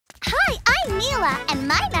Mila, and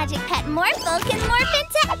my magic pet Morphle can morph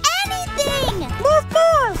into anything! Morph,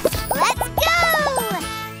 morph! Let's go!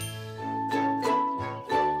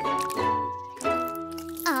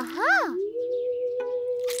 Uh-huh.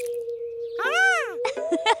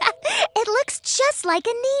 It looks just like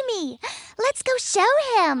Animi. Let's go show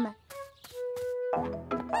him.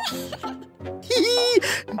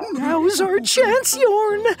 Now's our chance,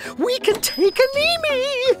 Yorn. We can take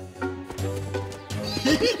Animi.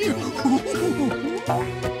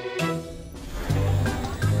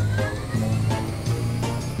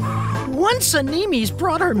 Once Animi's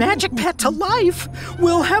brought our magic pet to life,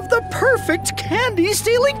 we'll have the perfect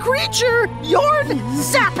candy-stealing creature. Yorn,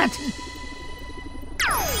 zap it!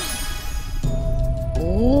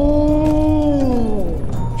 Oh,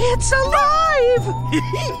 it's alive!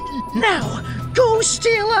 Now, go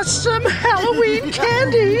steal us some Halloween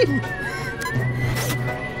candy!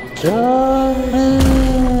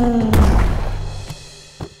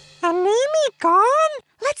 Animi gone?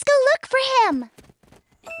 Let's go look for him.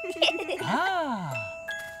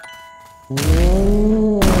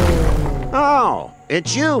 Oh,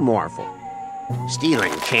 it's you, Morphle.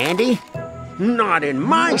 Stealing candy? Not in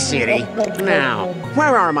my city. Now,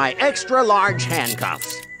 where are my extra-large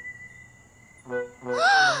handcuffs?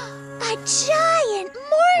 A giant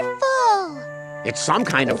Morphle! It's some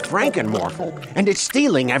kind of Frankenmorphle, and it's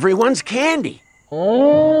stealing everyone's candy.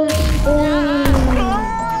 Morphle!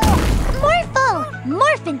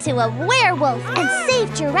 Morph into a werewolf and save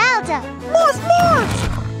Geralda! Morph, morph!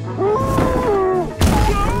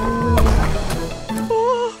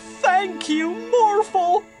 Oh, thank you,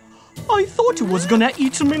 Morphle. I thought it was gonna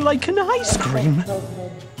eat me like an ice cream.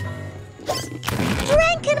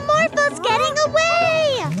 Frankenmorphle's getting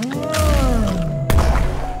away!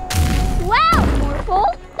 Wow, Morphle!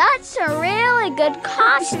 That's a really good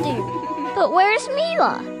costume. But where's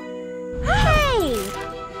Mila? Hey!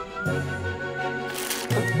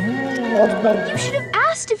 You should have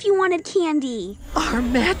asked if you wanted candy. Our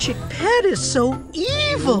magic pet is so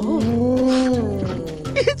evil.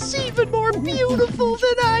 It's even more beautiful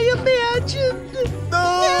than I imagined.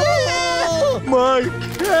 No! My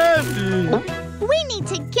candy! We need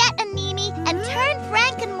to get Animi and turn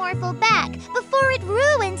Frankenmorphle back before it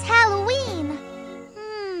ruins Halloween.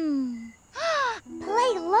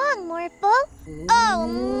 Play along, Morphle. Oh,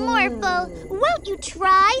 Morphle, won't you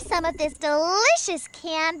try some of this delicious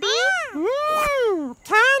candy?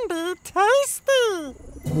 Candy tasty.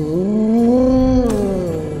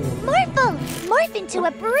 Morphle, morph into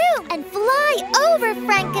a broom and fly over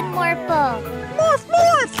Frankenmorphle. Morph,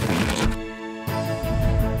 morph.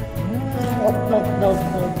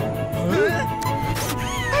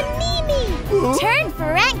 Animi, turn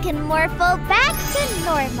Frankenmorphle back to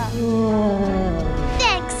normal.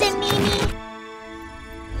 Thanks, Animi.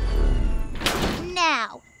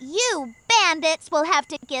 Now, you bandits will have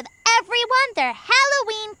to give everyone their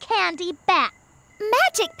Halloween candy back.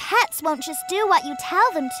 Magic pets won't just do what you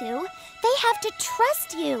tell them to. They have to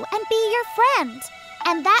trust you and be your friend.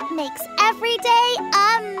 And that makes every day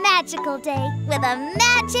a magical day with a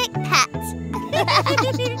magic pet.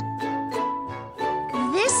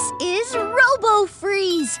 This is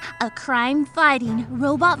Robo-Freeze, a crime-fighting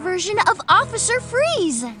robot version of Officer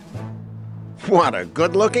Freeze. What a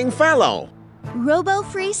good-looking fellow.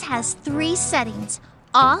 Robo-Freeze has 3 settings: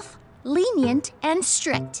 off, lenient, and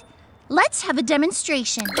strict. Let's have a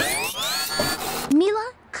demonstration.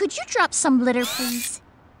 Mila, could you drop some litter, please?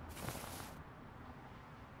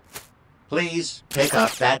 Please pick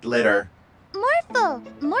up that litter. Morphle,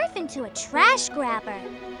 morph into a trash grabber.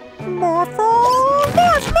 Morphle,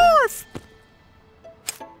 morph, morph.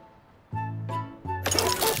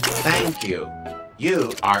 Thank you.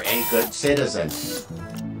 You are a good citizen.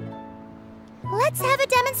 Let's have a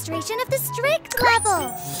demonstration of the strict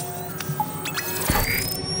level.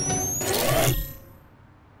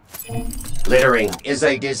 Littering is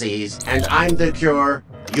a disease, and I'm the cure.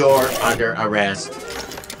 You're under arrest.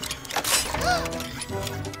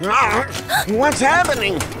 What's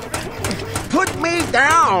happening? Put me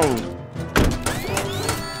down!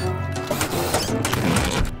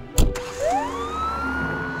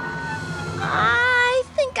 I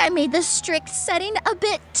think I made the strict setting a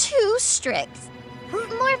bit too strict.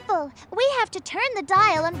 Morphle, we have to turn the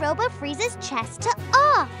dial on Robo-Freeze's chest to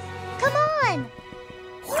off. Come on.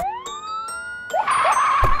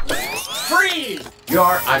 Freeze!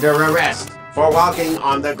 You're under arrest for walking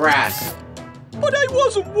on the grass. But I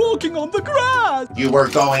wasn't walking on the grass. You were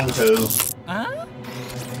going to. Huh?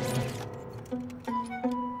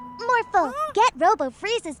 Morphle, get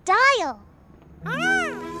Robo-Freeze's dial.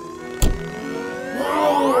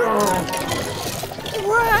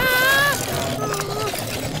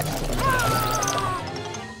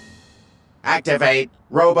 Activate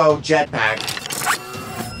Robo Jetpack.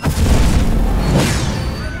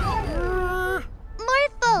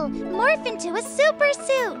 Morphle, morph into a super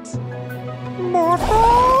suit.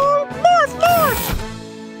 Morphle, morph, morph.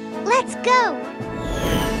 Let's go.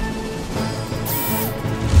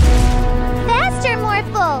 Faster,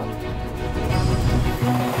 Morphle.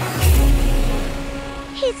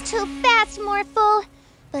 He's too fast, Morphle.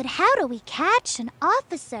 But how do we catch an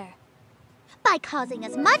officer? By causing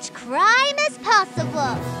as much crime as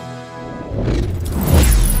possible.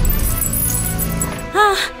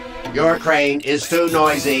 Your crane is too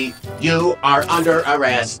noisy. You are under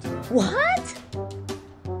arrest. What?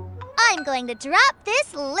 I'm going to drop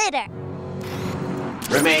this litter.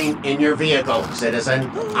 Remain in your vehicle,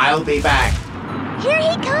 citizen. I'll be back. Here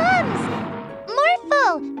he comes.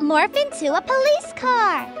 Morphle, morph into a police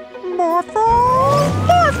car. Morphle,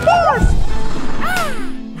 morph,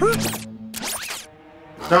 morph.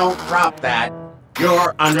 Don't drop that.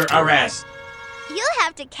 You're under arrest. You'll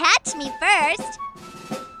have to catch me first.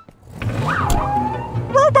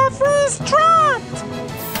 Robo-freeze trapped.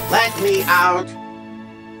 Let me out.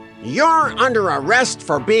 You're under arrest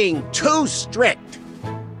for being too strict.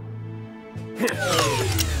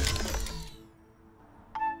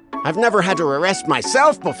 I've never had to arrest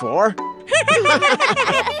myself before.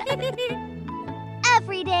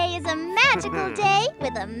 Every day is a magical day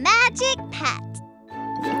with a magic pet.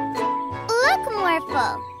 Look,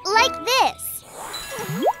 Morphle, like this.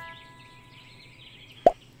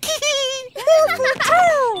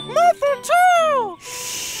 Morphle too.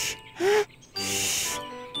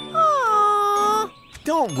 Aww.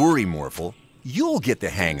 Don't worry, Morphle. You'll get the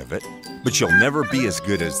hang of it, but you'll never be as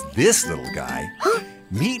good as this little guy.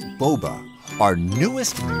 Meet Boba, our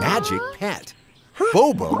newest magic pet.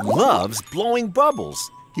 Boba loves blowing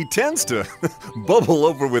bubbles. He tends to bubble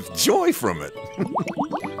over with joy from it.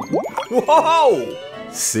 Whoa!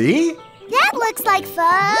 See? That looks like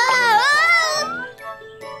fun.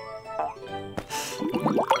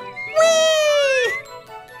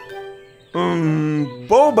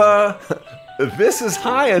 Boba, this is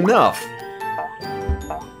high enough.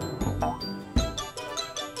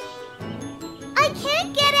 I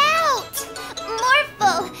can't get out.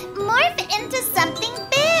 Morphle, morph into something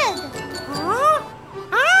big. Huh?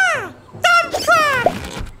 Ah! Thumb trap!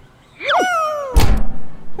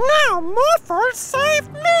 Now Morphle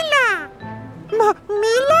saved Mila!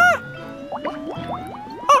 Mila?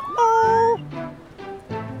 Uh-oh!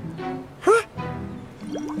 Huh?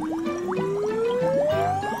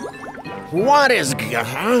 What is...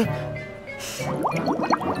 Huh?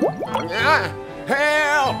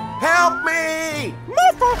 Help! Help me!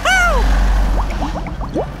 Morphle, help!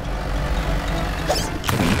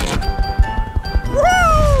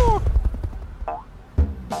 Whoa!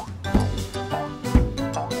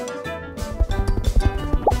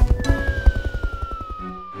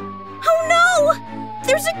 Oh no!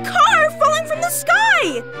 There's a car falling from the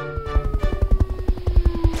sky!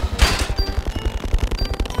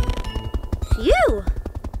 Phew!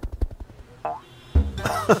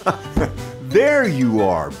 There you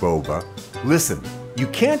are, Boba. Listen, you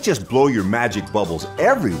can't just blow your magic bubbles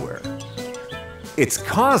everywhere. It's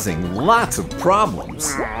causing lots of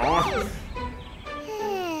problems.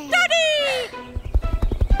 Daddy!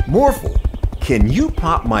 Morphle, can you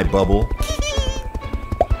pop my bubble?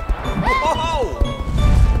 Whoa!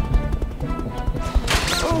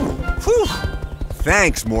 Oh, whew.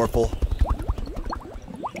 Thanks, Morphle.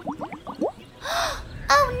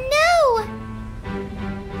 Oh no!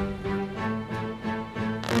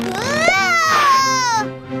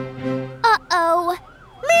 Uh-oh.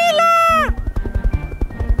 Mila!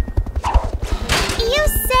 You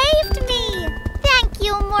saved me! Thank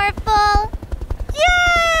you, Morphle!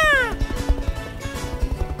 Yeah!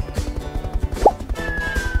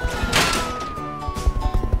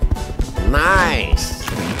 Nice.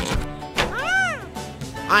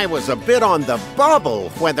 I was a bit on the bubble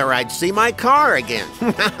whether I'd see my car again.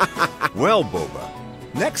 Well, Boba,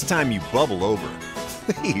 next time you bubble over,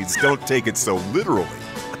 please don't take it so literally.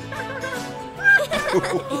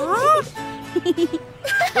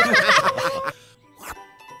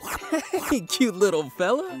 Hey, cute little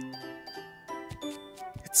fella.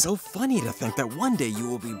 It's so funny to think that one day you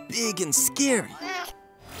will be big and scary.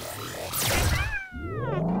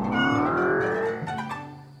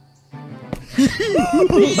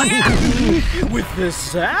 With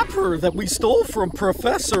this zapper that we stole from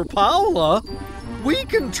Professor Paula, we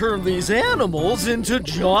can turn these animals into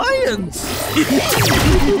giants.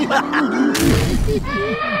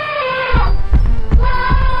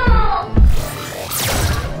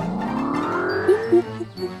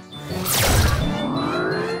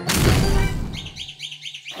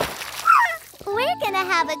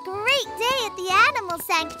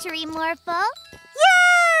 sanctuary, Morphle.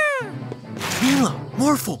 Yeah! Mila,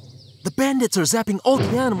 Morphle, the bandits are zapping all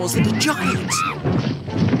the animals into giants.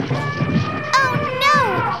 Oh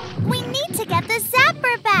no! We need to get the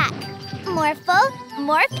zapper back. Morphle,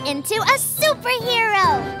 morph into a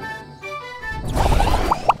superhero.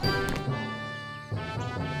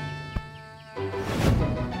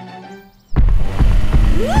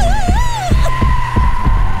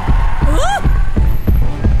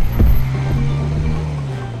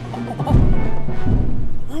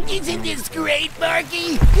 Isn't this great,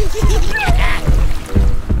 Marky?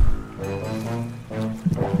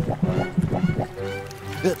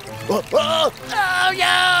 Oh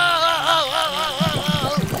no!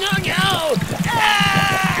 No, no! Ah!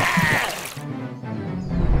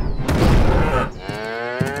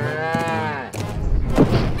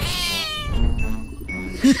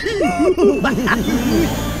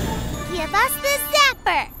 Give us the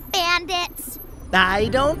zapper, bandits. I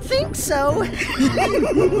don't think so.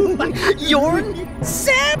 Yorn,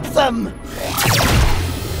 zap them!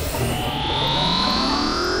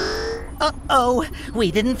 Uh-oh,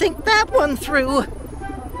 we didn't think that one through.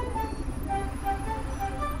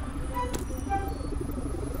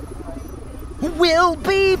 We'll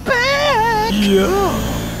be back! Yeah.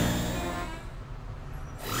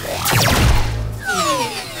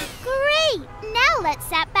 Great! Now let's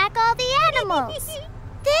zap back all the animals.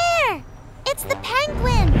 There! It's the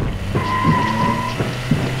penguin!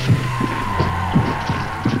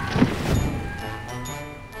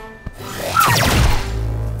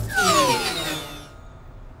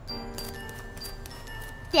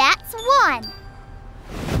 That's one.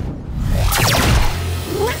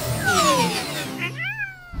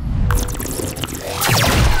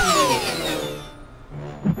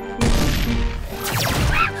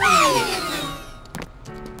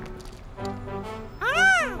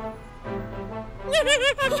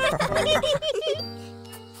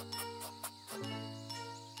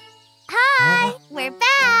 Hi, we're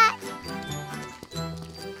back.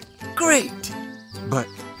 Great. But...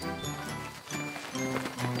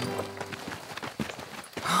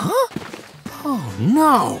 Huh? Oh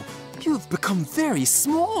no! You've become very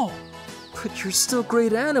small. But you're still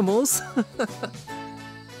great animals.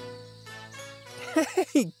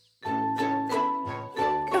 Hey!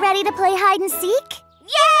 Ready to play hide and seek?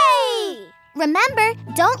 Yay! Remember,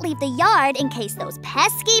 don't leave the yard in case those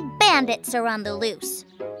pesky bandits are on the loose.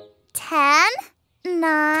 10,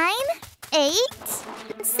 9, 8,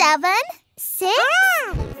 7, 6,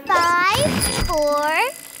 5,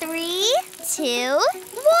 4, 3, 2,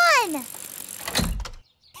 1.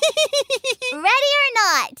 Ready or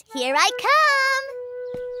not, here I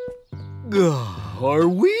come. Are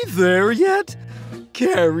we there yet?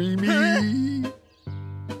 Carry me.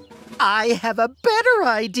 I have a better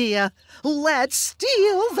idea. Let's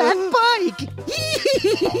steal that bike.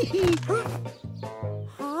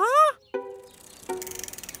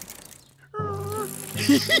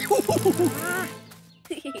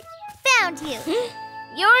 Found you.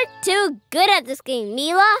 You're too good at this game,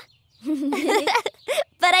 Mila.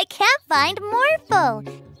 But I can't find Morphle.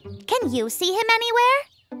 Can you see him anywhere?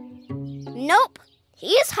 Nope.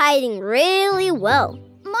 He's hiding really well.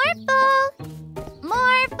 Morphle!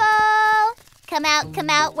 Morphle! Come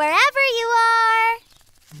out, wherever you are.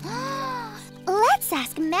 Let's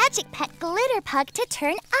ask Magic Pet Glitterpug to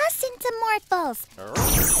turn us into Morphles.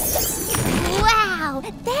 Wow,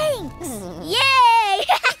 thanks! Yay!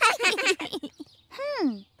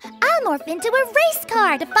 I'll morph into a race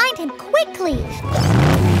car to find him quickly.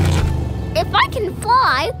 If I can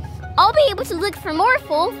fly, I'll be able to look for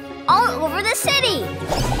Morphle all over the city.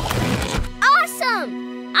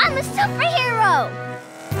 Awesome! I'm a superhero!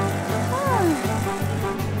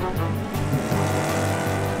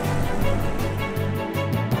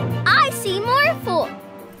 I see Morphle!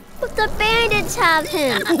 But the bandits have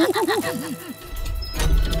him!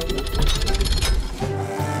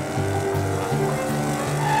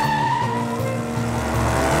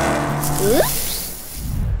 Oops!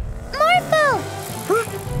 Morphle!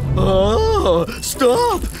 Ah!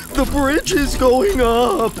 Stop! The bridge is going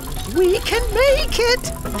up! We can make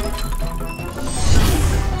it!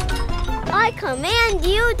 I command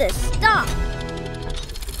you to stop!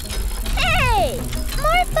 Hey!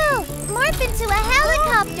 Morphle! Morph into a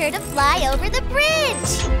helicopter to fly over the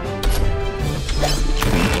bridge!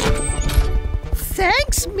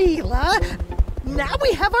 Thanks, Mila. Now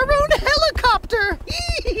we have our own helicopter.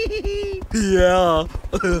 Yeah.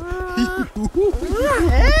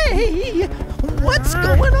 Hey! What's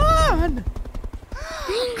going on?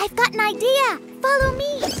 I've got an idea. Follow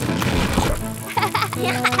me.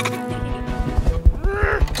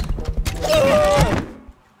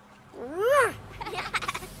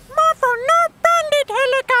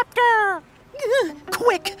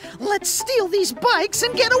 Quick, let's steal these bikes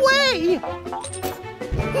and get away!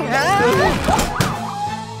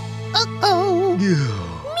 Uh-oh.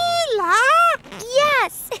 Mila!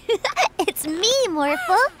 Yes! It's me,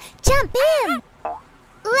 Morphle. Jump in!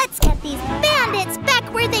 Let's get these bandits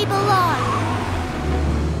back where they belong!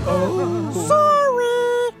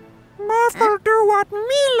 Sorry! Morphle do what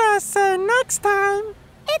Mila say next time.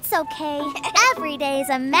 It's okay. Every day's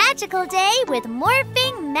a magical day with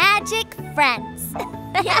morphing magic friends.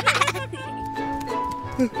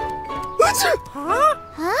 Huh?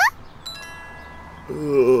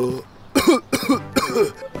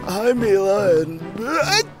 Hi, Mila and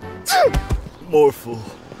Morphle.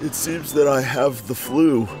 It seems that I have the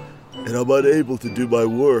flu, and I'm unable to do my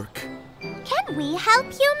work. Can we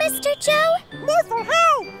help you, Mr. Joe? Morphle,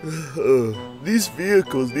 help! These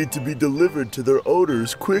vehicles need to be delivered to their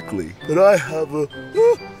owners quickly, but I have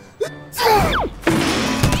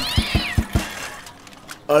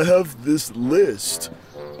I have this list.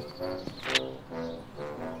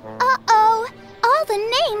 Uh-oh. All the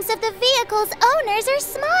names of the vehicle's owners are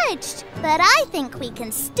smudged. But I think we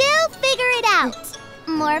can still figure it out.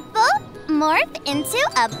 Morphle, morph into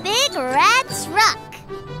a big red truck.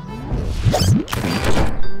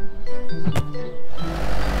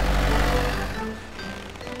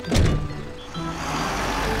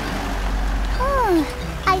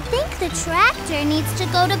 I think the tractor needs to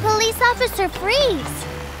go to Police Officer Freeze.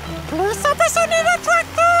 Police officer need a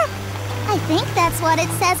tractor? I think that's what it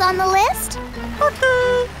says on the list.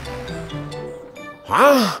 Okay.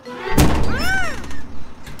 Huh?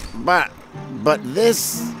 But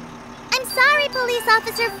this... I'm sorry, Police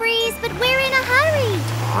Officer Freeze, but we're in a hurry.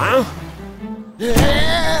 Huh?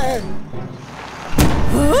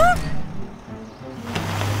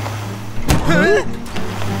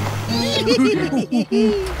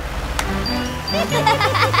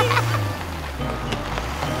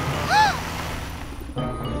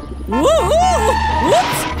 Whoa!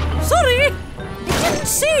 Whoops! Sorry! I didn't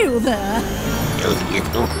see you there.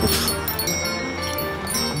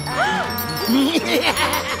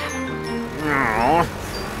 Oh,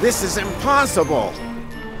 this is impossible.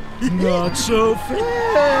 Not so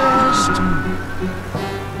fast.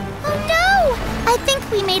 Oh no! I think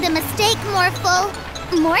we made a mistake, Morphle.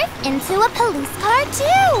 Morph into a police car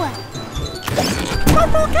too.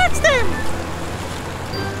 Morphle, catch them!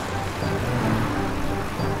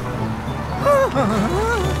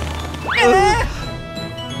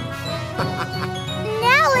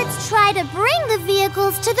 Now let's try to bring the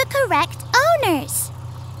vehicles to the correct owners.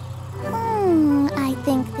 I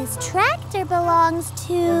think this tractor belongs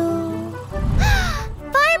to...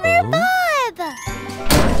 Farmer Bob!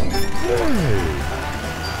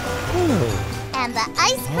 And the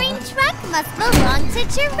ice cream truck must belong to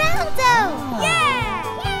Geraldo! Yeah!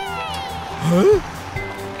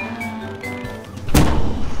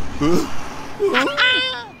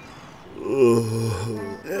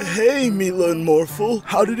 Hey, Mila and Morphle.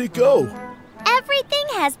 How did it go? Everything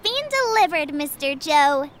has been delivered, Mr.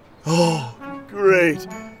 Joe. Oh, great.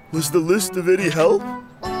 Was the list of any help?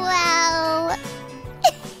 Well...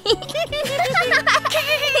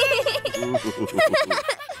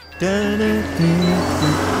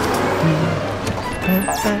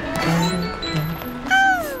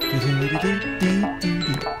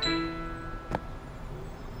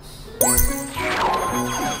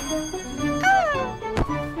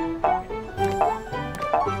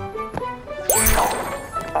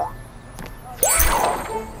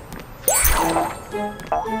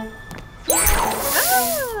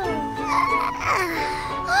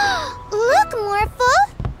 Look, Morphle!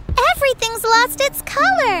 Everything's lost its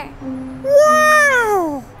color!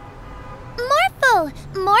 Wow! Morphle,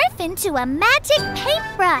 morph into a magic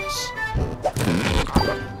paintbrush!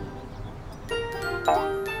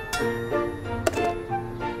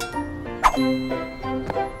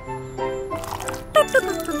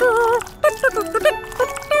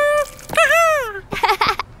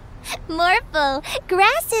 Morphle,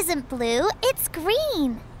 grass isn't blue, it's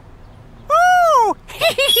green. Oh!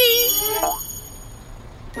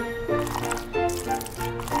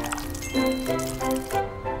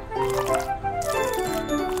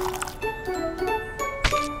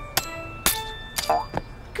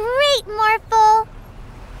 Great, Morphle!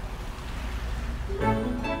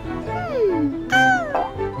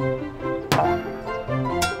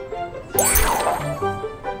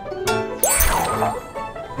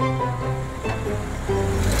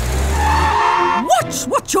 Watch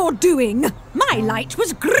what you're doing! My light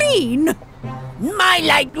was green! My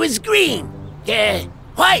light was green.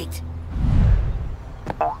 White.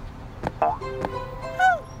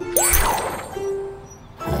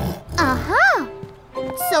 Uh-huh.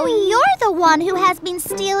 So you're the one who has been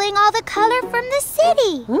stealing all the color from the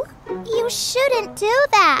city. You shouldn't do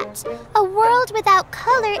that. A world without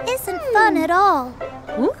color isn't fun at all.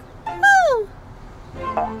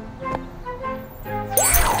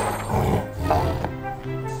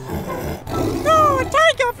 Oh,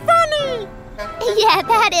 Tiger, funny! Yeah,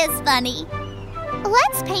 that is funny.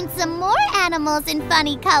 Let's paint some more animals in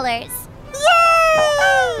funny colors.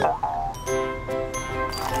 Yay!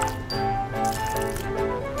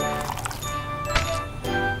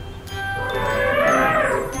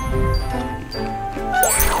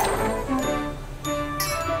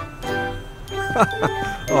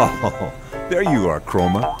 Oh, there you are,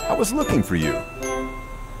 Chroma. I was looking for you.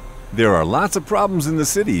 There are lots of problems in the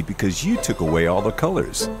city because you took away all the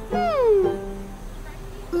colors.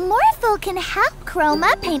 Morphle can help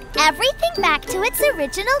Chroma paint everything back to its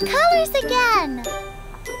original colors again.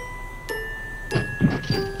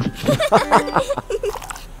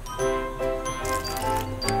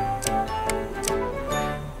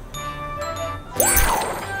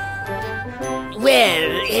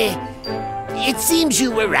 Well, it seems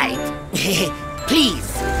you were right.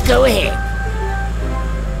 Please, go ahead.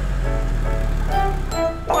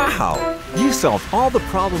 Wow, you solved all the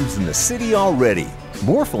problems in the city already.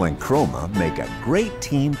 Morphle and Chroma make a great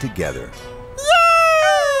team together.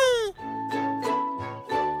 Yay!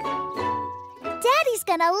 Daddy's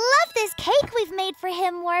gonna love this cake we've made for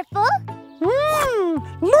him, Morphle.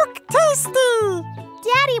 Look tasty!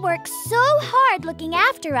 Daddy works so hard looking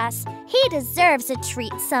after us. He deserves a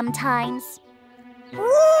treat sometimes.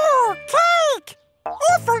 Whoa, cake!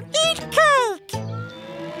 Orphle, eat cake!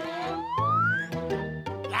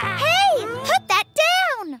 Hey, put that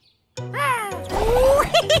down!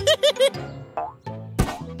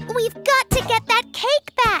 We've got to get that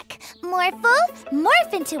cake back. Morphle,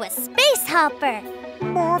 morph into a space hopper.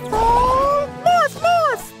 Morphle, morph,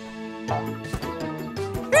 morph!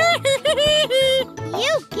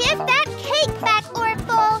 You give that cake back,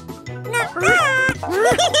 Orphle.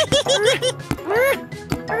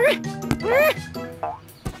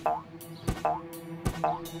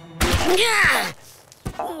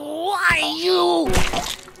 Why, you?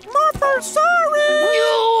 Morphle, sorry! You!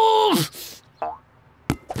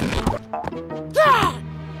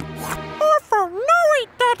 Orphle, no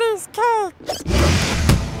eat Daddy's cake!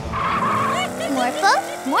 Morphle,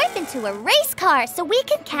 morph into a race car so we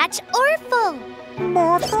can catch Orphle.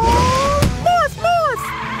 Morphle, morph, morph!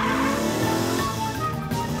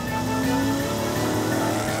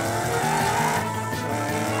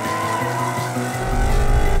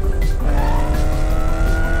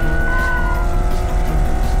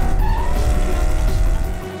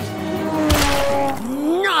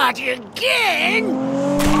 Not again!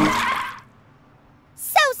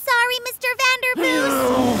 So sorry, Mr.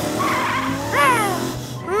 Vanderboos.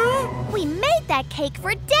 We made that cake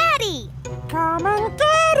for Daddy. Come and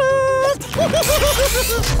get it!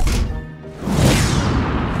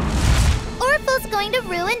 Orphle's going to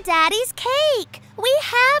ruin Daddy's cake. We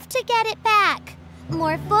have to get it back.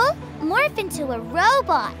 Morphle, morph into a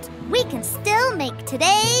robot. We can still make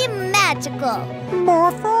today magical.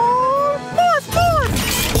 Morphle, morph, morph!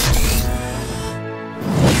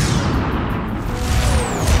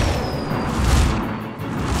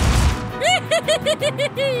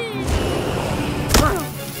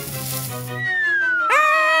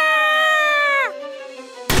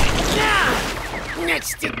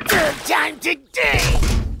 That's the third time today!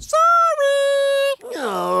 Sorry!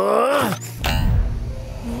 Oh.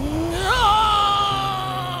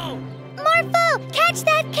 No! Morphle, catch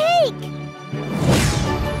that cake!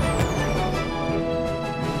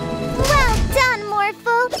 Well done,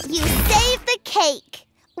 Morphle. You saved the cake.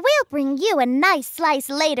 We'll bring you a nice slice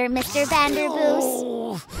later, Mr. Vanderboos.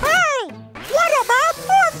 Oh. Hey! What about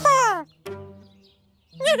Orphle?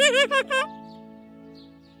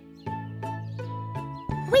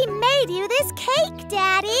 We made you this cake,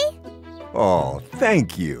 Daddy. Oh,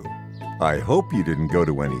 thank you. I hope you didn't go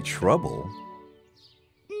to any trouble.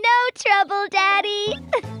 No trouble, Daddy.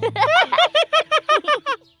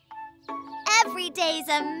 Every day's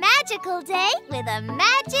a magical day with a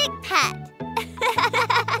magic pet.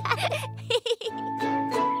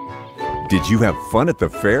 Did you have fun at the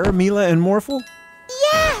fair, Mila and Morphle?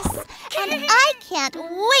 Yes! And I can't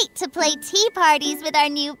wait to play tea parties with our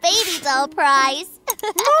new baby doll prize.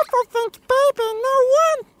 Morphle thinks baby no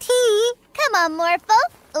want tea. Come on, Morphle.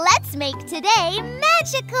 Let's make today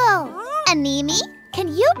magical. Animi, can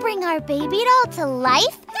you bring our baby doll to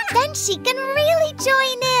life? Then she can really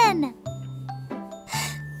join in.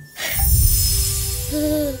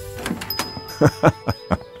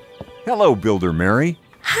 Hello, Builder Mary.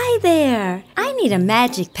 Hi there. I need a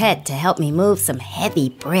magic pet to help me move some heavy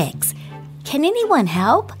bricks. Can anyone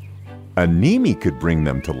help? Animi could bring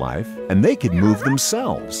them to life, and they could move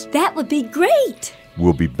themselves. That would be great.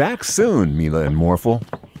 We'll be back soon, Mila and Morphle.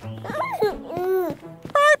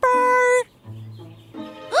 Bye-bye.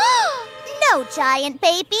 No, giant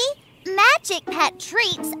baby. Magic pet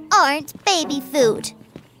treats aren't baby food.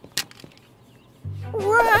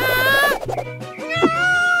 Morph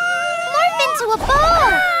into a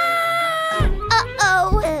ball!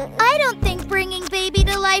 Uh-oh. I don't think bringing baby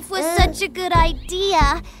to life was such a good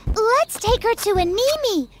idea. Let's take her to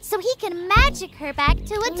Animi so he can magic her back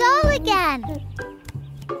to a doll again.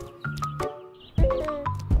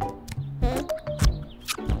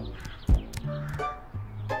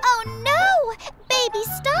 Oh no! Baby,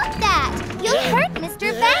 stop that! You'll hurt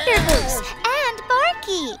Mr. Vanderboos and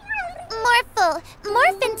Barky. Morphle,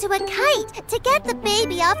 morph into a kite to get the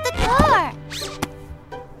baby off the car.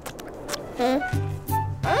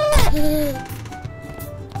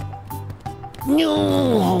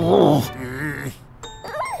 No.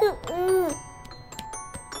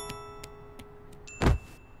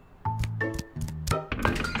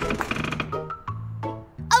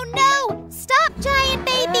 Oh no! Stop, giant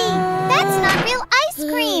baby! That's not real ice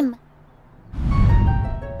cream!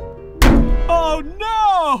 Oh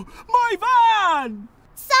no! My van!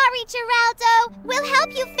 Sorry, Geraldo. We'll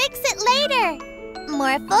help you fix it later.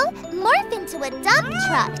 Morphle, morph into a dump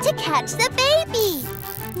truck to catch the baby.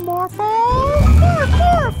 Morphle, morph,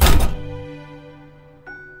 morph.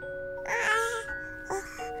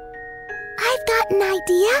 I've got an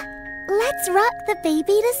idea. Let's rock the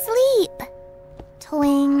baby to sleep.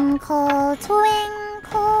 Twinkle,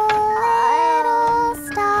 twinkle, little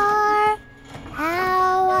star,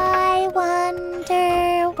 how I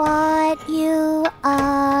wonder what you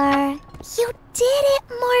are. You did it,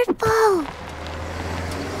 Morphle!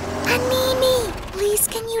 Animi, please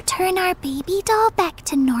can you turn our baby doll back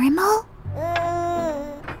to normal?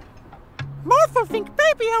 Morphle think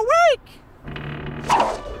baby awake.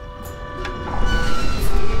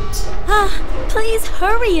 Please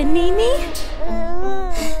hurry, Animi.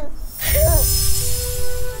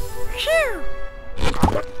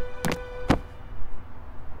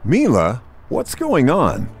 Mila, what's going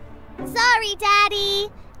on? Sorry, Daddy.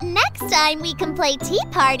 Next time we can play tea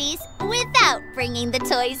parties without bringing the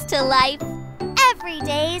toys to life. Every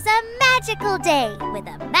day's a magical day with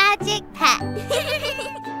a magic pet.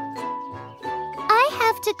 I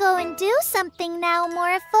have to go and do something now,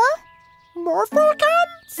 Morphle. Morphle come?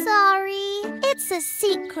 Sorry, it's a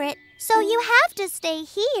secret, so you have to stay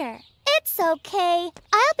here. It's okay.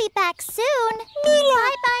 I'll be back soon.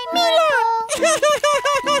 Mila! Bye-bye, Morphle.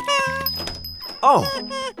 Oh!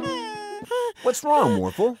 What's wrong,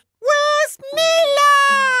 Morphle? Where's Mila?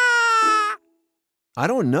 I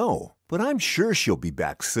don't know, but I'm sure she'll be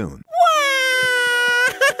back soon.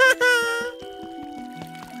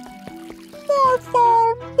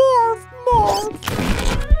 Morphle, morph, morph.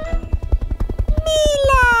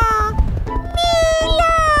 Mila!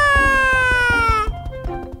 Mila!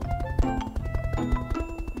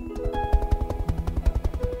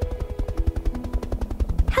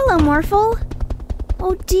 Hello, Morphle.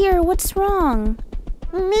 Oh dear, what's wrong?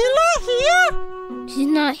 Mila here? She's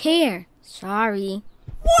not here. Sorry.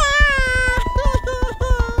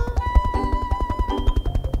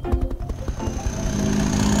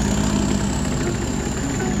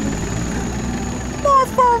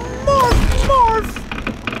 Morphle, morph, morph.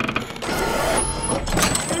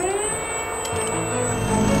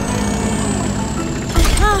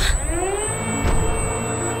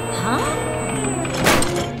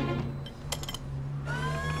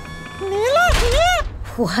 Mila here?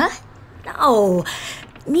 What? No,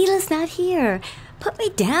 Mila's not here. Put me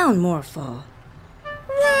down, Morphle.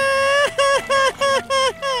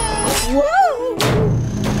 Whoa!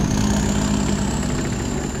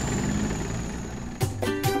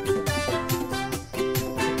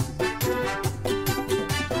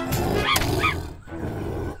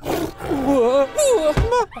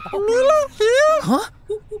 Mila here? Huh?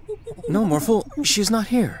 No, Morphle, she's not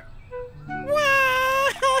here.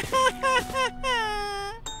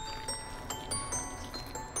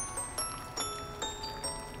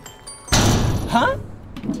 Huh?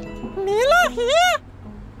 Mila here?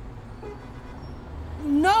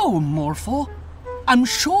 No, Morphle. I'm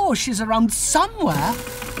sure she's around somewhere.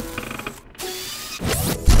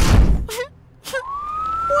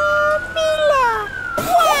 Mila!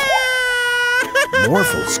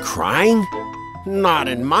 Morphle's crying? Not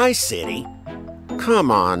in my city. Come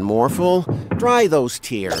on, Morphle. Dry those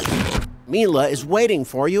tears. Mila is waiting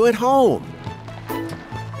for you at home.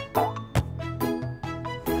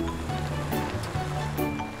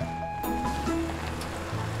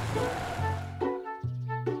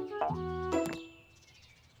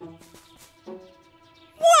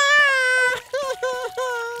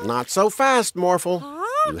 Not so fast, Morphle.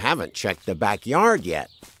 You haven't checked the backyard yet.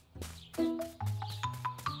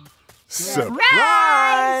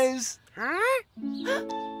 Surprise!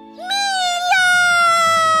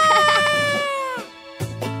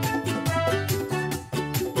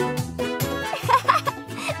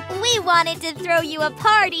 We wanted to throw you a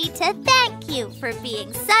party to thank you for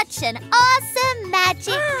being such an awesome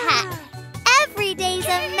magic pet. Every day's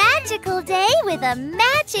a magical day with a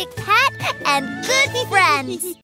magic pet and good friends.